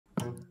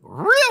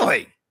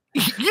Really?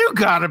 You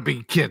gotta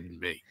be kidding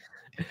me.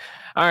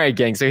 All right,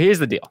 gang. So here's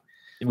the deal.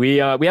 We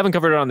haven't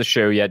covered it on the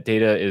show yet.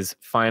 Data is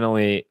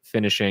finally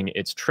finishing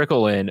its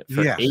trickle in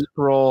for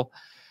April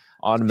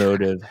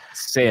automotive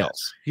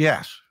sales.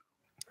 Yes.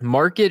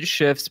 Market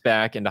shifts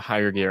back into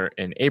higher gear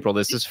in April.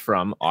 This is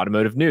from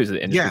Automotive News,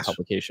 the industry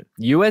publication.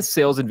 U.S.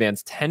 sales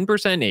advanced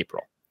 10% in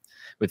April,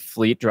 with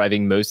fleet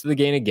driving most of the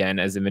gain again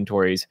as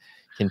inventories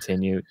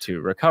continue to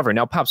recover.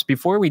 Now, Pops,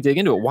 before we dig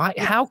into it,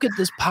 how could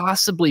this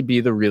possibly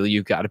be the real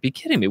you got to be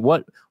kidding me?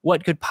 What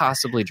could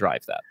possibly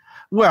drive that?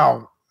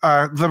 Well,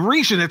 the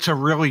reason it's a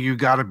really you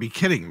got to be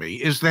kidding me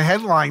is the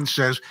headline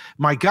says,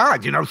 my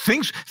God,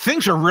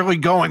 things are really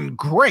going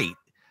great.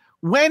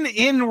 When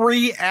in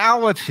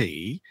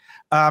reality,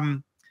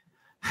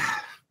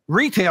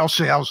 retail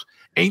sales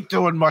ain't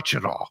doing much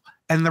at all.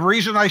 And the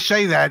reason I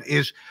say that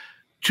is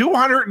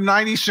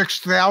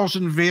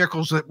 296,000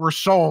 vehicles that were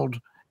sold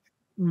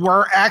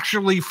were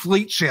actually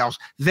fleet sales.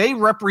 They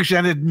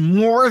represented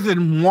more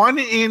than 1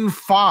 in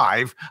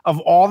 5 of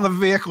all the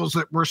vehicles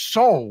that were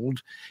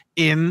sold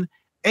in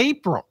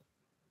April.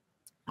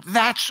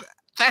 That's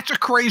a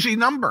crazy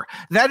number.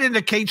 That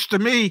indicates to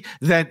me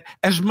that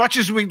as much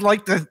as we'd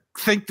like to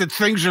think that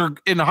things are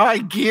in high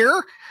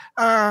gear,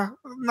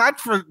 not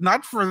for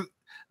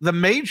the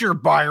major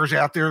buyers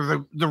out there,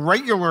 the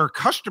regular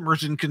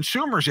customers and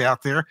consumers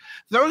out there,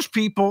 those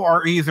people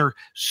are either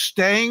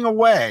staying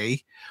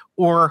away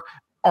or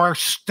are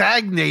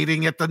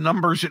stagnating at the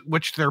numbers at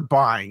which they're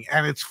buying.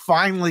 And it's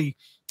finally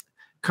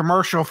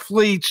commercial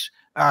fleets,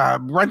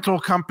 rental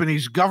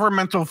companies,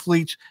 governmental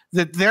fleets,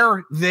 that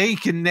they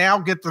can now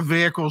get the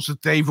vehicles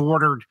that they've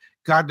ordered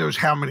God knows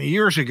how many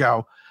years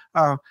ago.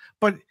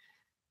 But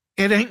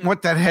it ain't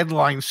what that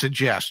headline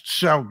suggests.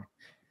 So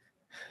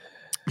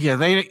yeah,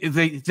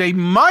 they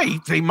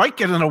might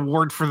get an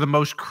award for the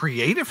most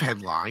creative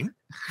headline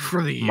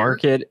for the year.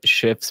 Market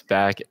shifts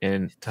back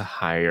into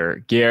higher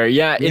gear.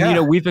 Yeah,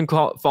 and we've been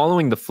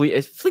following the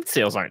fleet. Fleet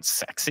sales aren't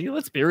sexy.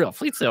 Let's be real.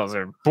 Fleet sales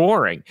are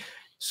boring.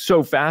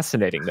 So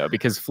fascinating though,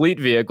 because fleet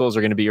vehicles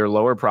are going to be your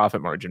lower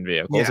profit margin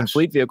vehicles, and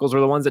fleet vehicles are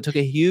the ones that took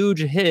a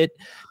huge hit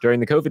during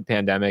the COVID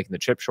pandemic and the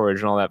chip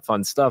shortage and all that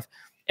fun stuff.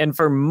 And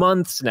for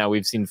months now,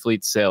 we've seen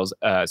fleet sales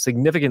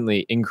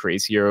significantly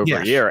increase year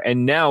over year.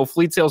 And now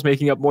fleet sales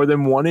making up more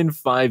than 1 in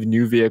 5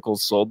 new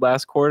vehicles sold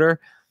last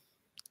quarter.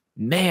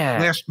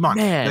 Last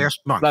month,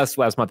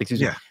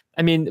 excuse me.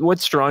 I mean, what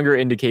stronger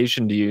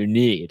indication do you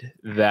need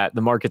that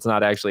the market's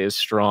not actually as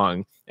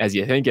strong as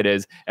you think it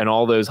is, and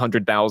all those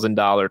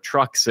 $100,000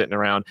 trucks sitting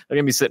around, they're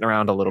going to be sitting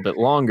around a little bit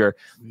longer?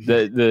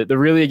 The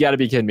really, you got to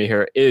be kidding me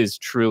here, is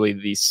truly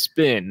the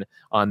spin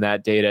on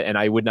that data. And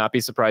I would not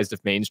be surprised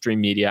if mainstream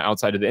media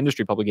outside of the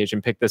industry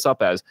publication picked this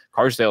up as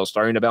car sales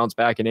starting to bounce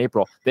back in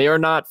April. They are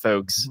not,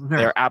 folks.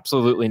 They're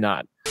absolutely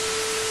not.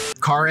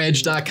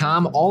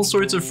 CarEdge.com, all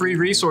sorts of free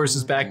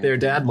resources back there,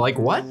 Dad. Like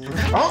what?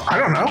 Oh, I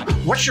don't know.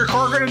 What's your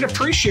car going to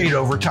depreciate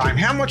over time?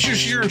 How much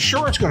is your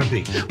insurance going to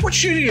be? What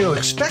should you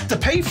expect to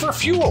pay for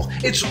fuel?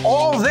 It's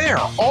all there.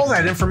 All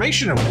that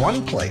information in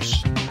one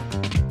place.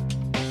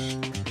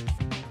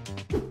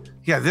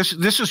 Yeah,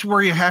 this is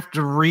where you have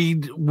to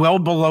read well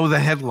below the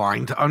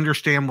headline to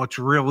understand what's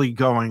really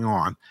going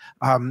on.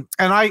 And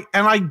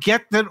I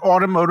get that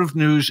Automotive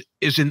News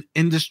is an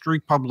industry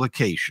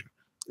publication.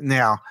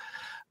 Now,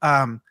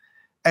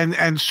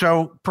 and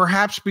so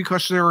perhaps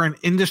because they're an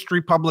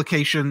industry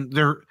publication,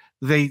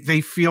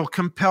 they feel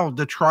compelled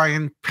to try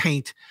and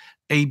paint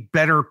a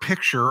better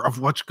picture of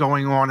what's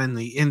going on in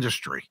the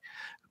industry.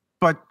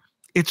 But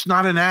it's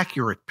not an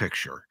accurate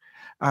picture.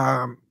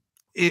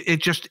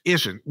 It just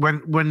isn't.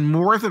 When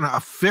more than a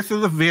fifth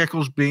of the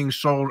vehicles being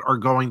sold are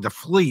going to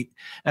fleet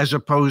as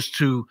opposed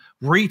to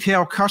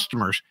retail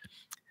customers,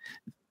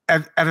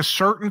 at a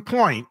certain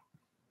point,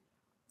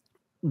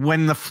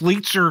 when the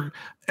fleets are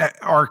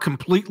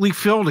completely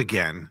filled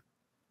again,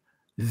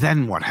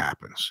 then what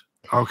happens?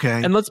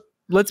 Okay. And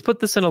let's put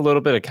this in a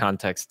little bit of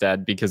context,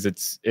 Dad, because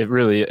it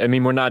really, I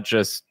mean, we're not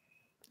full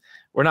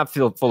of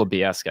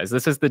BS, guys.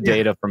 This is the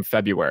data from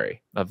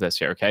February of this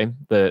year. Okay.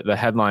 The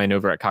headline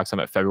over at Cox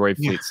Summit, February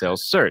fleet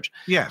sales surge.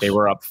 Yes. They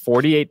were up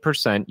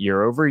 48%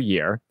 year over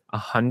year.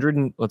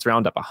 Let's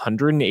round up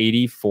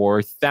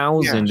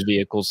 184,000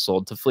 vehicles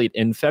sold to fleet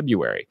in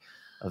February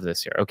of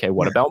this year. Okay.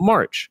 What about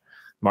March?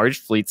 March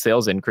fleet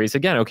sales increase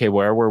again. Okay,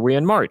 where were we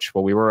in March?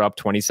 Well, we were up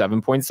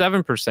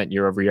 27.7%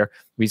 year over year.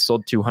 We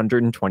sold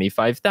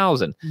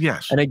 225,000.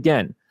 Yes. And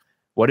again,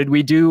 what did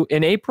we do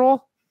in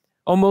April?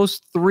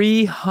 Almost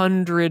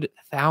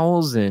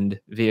 300,000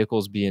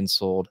 vehicles being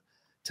sold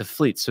to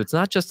fleet. So it's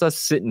not just us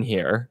sitting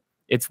here.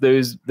 It's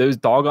those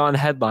doggone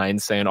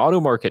headlines saying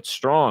auto market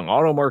strong,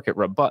 auto market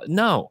robust.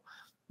 No.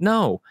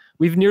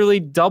 We've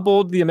nearly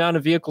doubled the amount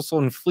of vehicles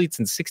sold in fleets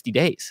in 60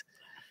 days.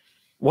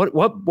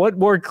 What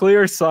more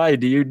clear side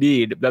do you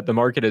need that the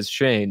market has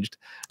changed?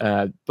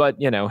 But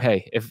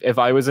hey, if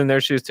I was in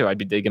their shoes too, I'd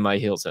be digging my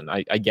heels in.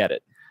 I get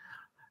it.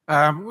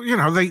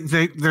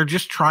 They're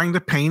just trying to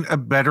paint a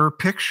better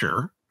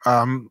picture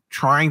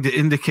trying to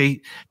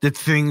indicate that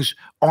things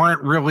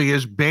aren't really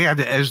as bad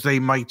as they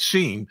might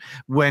seem,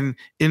 when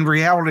in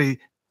reality,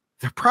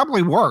 they're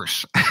probably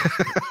worse.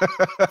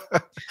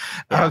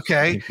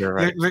 Okay.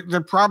 Right.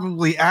 They're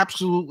probably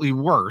absolutely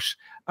worse.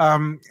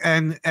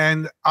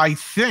 And I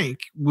think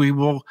we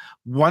will,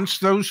 once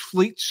those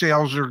fleet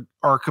sales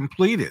are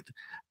completed,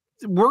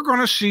 we're going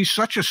to see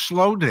such a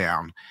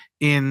slowdown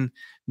in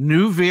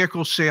new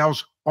vehicle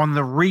sales on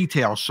the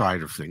retail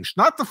side of things,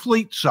 not the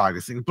fleet side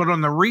of things, but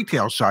on the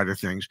retail side of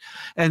things.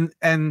 And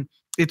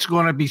it's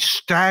going to be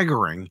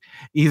staggering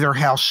either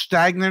how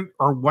stagnant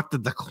or what the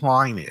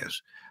decline is.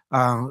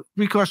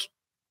 Because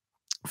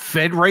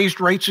Fed raised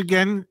rates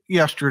again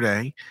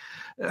yesterday.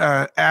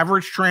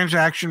 Average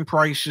transaction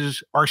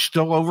prices are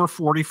still over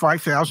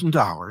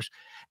 $45,000.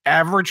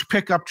 Average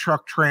pickup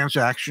truck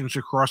transactions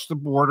across the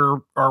border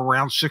are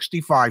around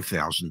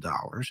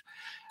 $65,000.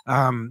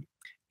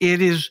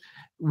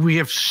 We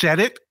have said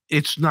it,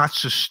 it's not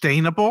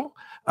sustainable.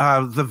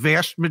 The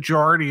vast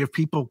majority of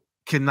people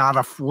cannot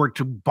afford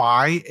to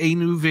buy a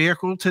new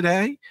vehicle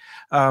today.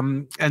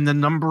 And the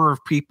number of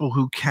people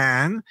who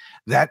can,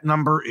 that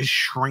number is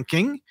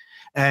shrinking.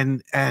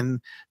 And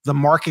the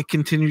market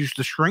continues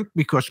to shrink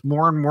because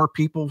more and more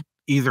people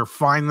either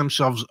find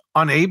themselves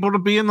unable to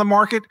be in the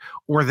market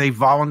or they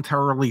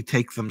voluntarily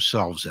take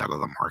themselves out of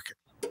the market.